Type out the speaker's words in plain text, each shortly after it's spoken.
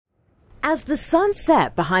As the sun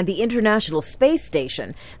set behind the International Space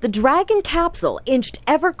Station, the Dragon capsule inched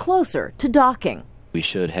ever closer to docking. We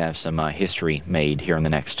should have some history made here in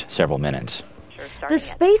the next several minutes. The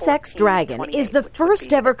SpaceX Dragon is the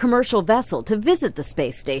first ever commercial vessel to visit the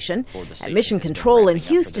space station. At Mission Control in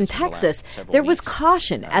Houston, Texas, there was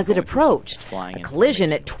caution as it approached. A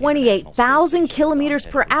collision at 28,000 kilometers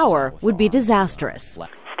per hour would be disastrous.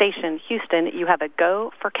 Station Houston, you have a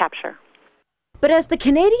go for capture. But as the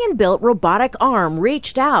Canadian-built robotic arm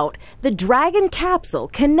reached out, the Dragon capsule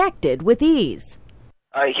connected with ease.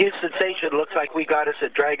 Houston Station, looks like we got us a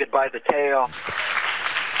Dragon by the tail.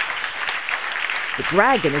 The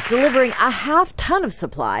Dragon is delivering a half-ton of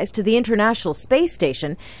supplies to the International Space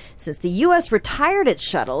Station. Since the U.S. retired its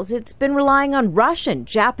shuttles, it's been relying on Russian,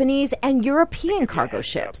 Japanese, and European cargo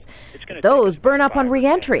ships. Those burn up on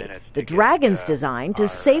re-entry. The Dragon's designed to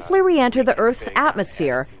safely re-enter the Earth's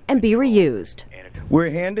atmosphere and be reused.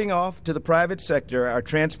 We're handing off to the private sector our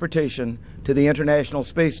transportation to the International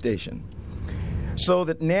Space Station so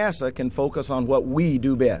that NASA can focus on what we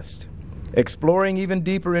do best, exploring even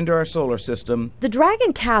deeper into our solar system. The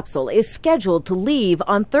Dragon capsule is scheduled to leave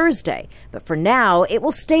on Thursday, but for now it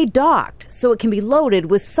will stay docked so it can be loaded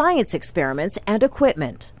with science experiments and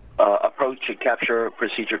equipment. Approach and capture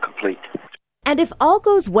procedure complete. And if all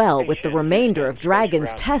goes well with the remainder of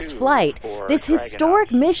Dragon's test flight, this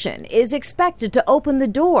historic mission is expected to open the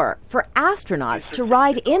door for astronauts to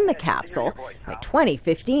ride in the capsule by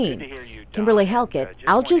 2015. Kimbarly, Halkett,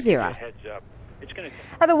 Al Jazeera.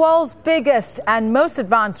 And the world's biggest and most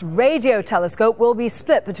advanced radio telescope will be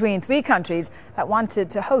split between three countries that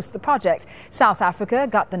wanted to host the project. South Africa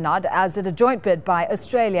got the nod, as did a joint bid by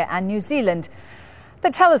Australia and New Zealand. The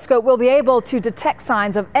telescope will be able to detect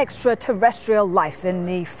signs of extraterrestrial life in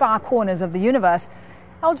the far corners of the universe.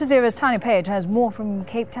 Al Jazeera's Tanya Page has more from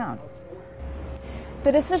Cape Town.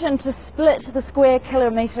 The decision to split the Square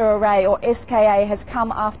Kilometre Array, or SKA, has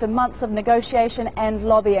come after months of negotiation and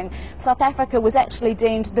lobbying. South Africa was actually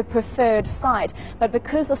deemed the preferred site, but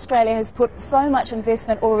because Australia has put so much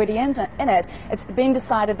investment already in it, it's been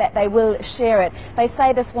decided that they will share it. They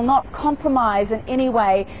say this will not compromise in any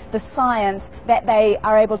way the science that they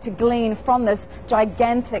are able to glean from this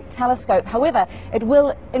gigantic telescope. However, it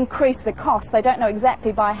will increase the cost. They don't know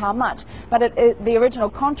exactly by how much, but the original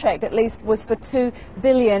contract at least was for $2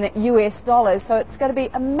 billion US, so it's going to be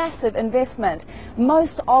a massive investment.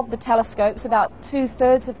 Most of the telescopes, about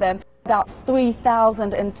 2/3 of them, about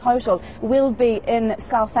 3,000 in total, will be in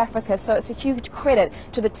South Africa, so it's a huge credit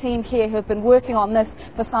to the team here who have been working on this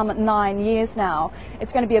for some 9 years now.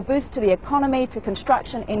 It's going to be a boost to the economy, to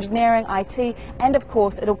construction, engineering, IT, and of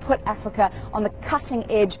course it'll put Africa on the cutting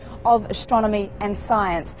edge of astronomy and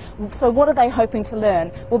science. So what are they hoping to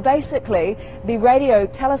learn? Well, basically the radio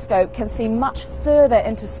telescope can see much further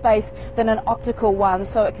into space than an optical one,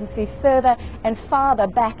 so it can see further and farther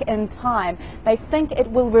back in time. They think it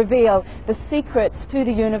will reveal the secrets to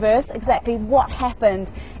the universe, exactly what happened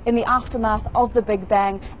in the aftermath of the Big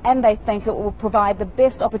Bang, and they think it will provide the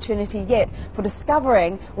best opportunity yet for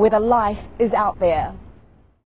discovering whether life is out there.